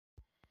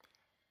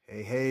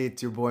Hey,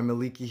 it's your boy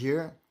Maliki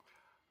here.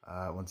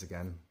 Once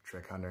again,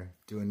 Trick Hunter,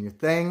 doing your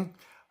thing.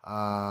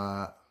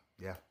 Yeah,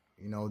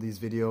 you know, these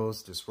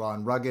videos, just raw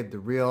and rugged, the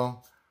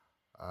real.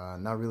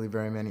 Not really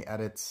very many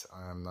edits.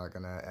 I'm not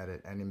going to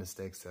edit any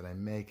mistakes that I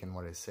make and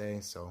what I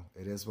say, so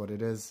it is what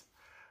it is.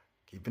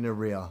 Keeping it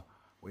real.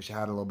 Wish I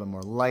had a little bit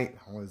more light.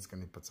 I was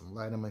going to put some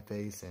light on my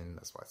face, and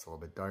that's why it's a little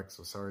bit dark,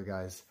 so sorry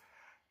guys.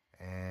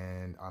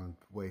 And I'm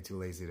way too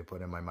lazy to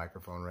put in my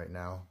microphone right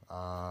now.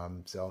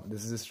 So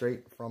this is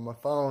straight from my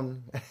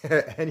phone.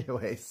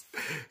 Anyways,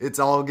 it's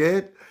all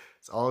good.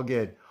 It's all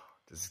good.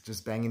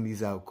 Just banging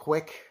these out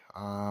quick.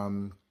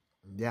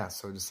 Yeah,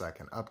 so just like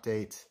an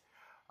update.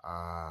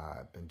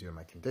 I've been doing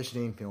my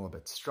conditioning, feeling a little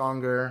bit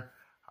stronger.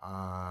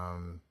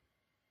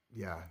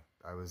 Yeah,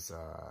 I was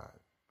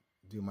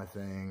doing my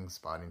thing,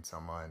 spotting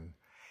someone,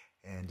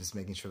 and just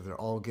making sure they're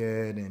all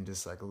good, and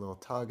just like a little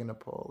tug and a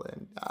pull,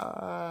 and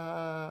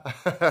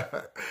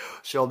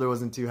shoulder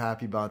wasn't too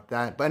happy about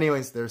that. But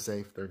anyways, they're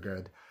safe, they're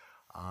good.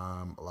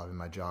 Loving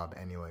my job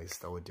anyways,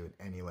 so I would do it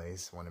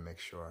anyways. Want to make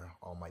sure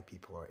all my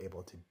people are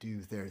able to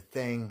do their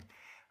thing.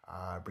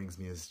 Brings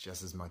me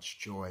just as much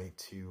joy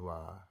to,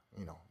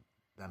 you know,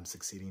 them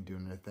succeeding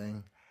doing their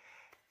thing,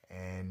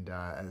 and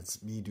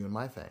as me doing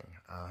my thing.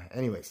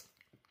 Anyways,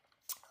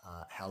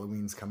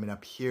 Halloween's coming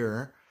up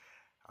here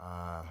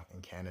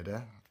in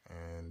Canada,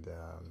 and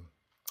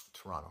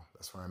Toronto,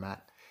 that's where I'm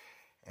at.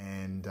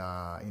 And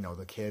you know,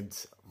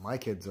 my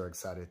kids are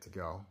excited to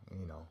go.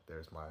 You know,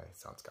 there's my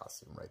son's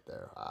costume right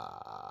there.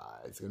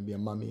 It's gonna be a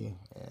mummy,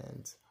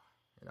 and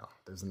you know,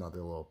 there's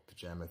another little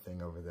pajama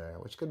thing over there,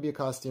 which could be a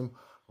costume.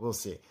 We'll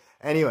see.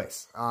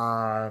 Anyways,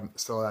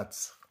 so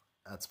that's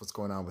what's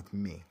going on with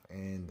me,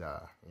 and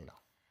you know,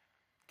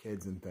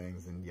 kids and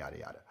things and yada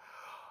yada.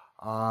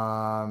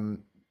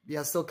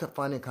 Yeah, still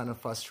find it kind of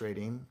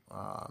frustrating.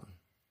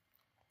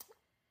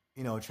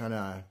 You know, trying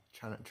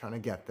to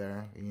get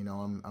there. You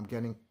know, I'm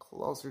getting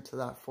closer to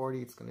that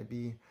 40. It's gonna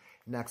be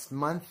next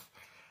month,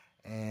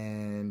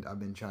 and I've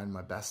been trying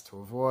my best to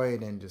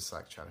avoid and just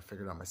like trying to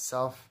figure it out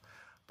myself.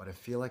 But I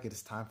feel like it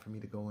is time for me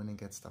to go in and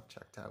get stuff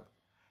checked out,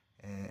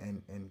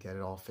 and get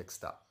it all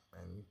fixed up,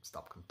 and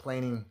stop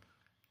complaining,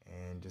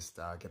 and just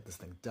get this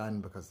thing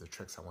done because the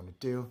tricks I want to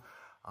do.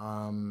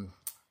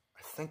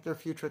 I think there are a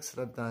few tricks that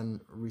I've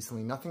done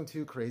recently. Nothing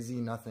too crazy,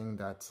 nothing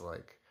that's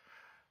like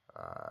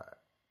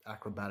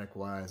acrobatic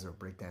wise or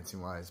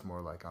breakdancing wise,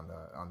 more like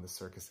on the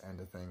circus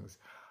end of things.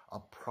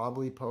 I'll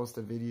probably post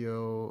a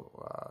video,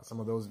 some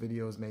of those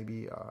videos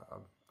maybe,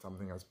 of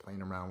something I was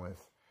playing around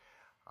with,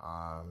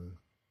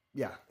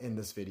 yeah, in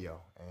this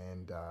video.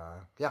 And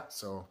yeah,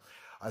 so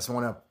I just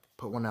want to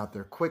put one out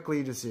there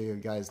quickly just so you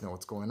guys know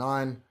what's going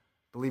on.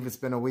 I believe it's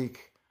been a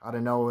week. I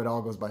don't know, it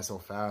all goes by so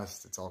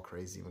fast. It's all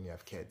crazy when you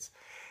have kids.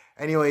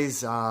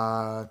 Anyways,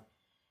 yeah,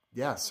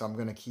 so I'm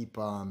gonna keep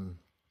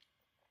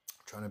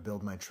trying to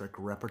build my trick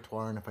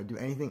repertoire, and if I do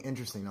anything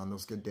interesting on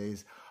those good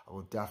days, I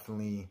will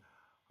definitely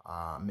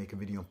make a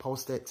video and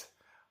post it.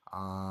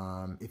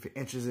 If you're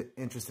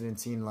interested in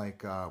seeing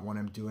like what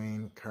I'm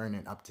doing current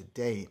and up to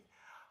date,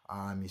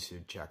 you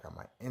should check out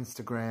my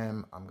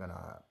Instagram. I'm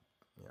gonna,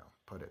 you know,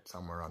 put it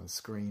somewhere on the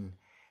screen,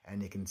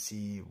 and you can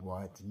see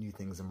what new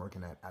things I'm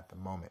working at the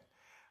moment.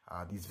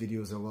 These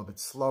videos are a little bit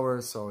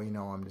slower, so, you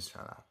know, I'm just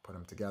trying to put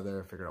them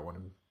together, figure out what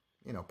I'm,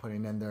 you know,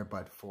 putting in there.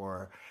 But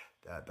for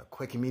the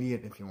quick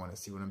immediate, if you want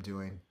to see what I'm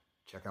doing,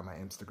 check out my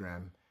Instagram.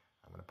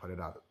 I'm going to put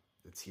it up.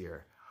 It's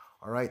here.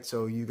 All right,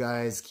 so you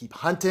guys keep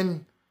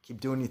hunting,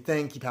 keep doing your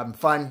thing, keep having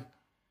fun.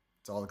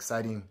 It's all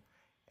exciting.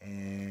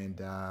 And,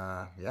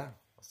 yeah,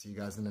 I'll see you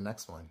guys in the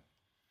next one.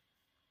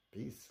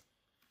 Peace.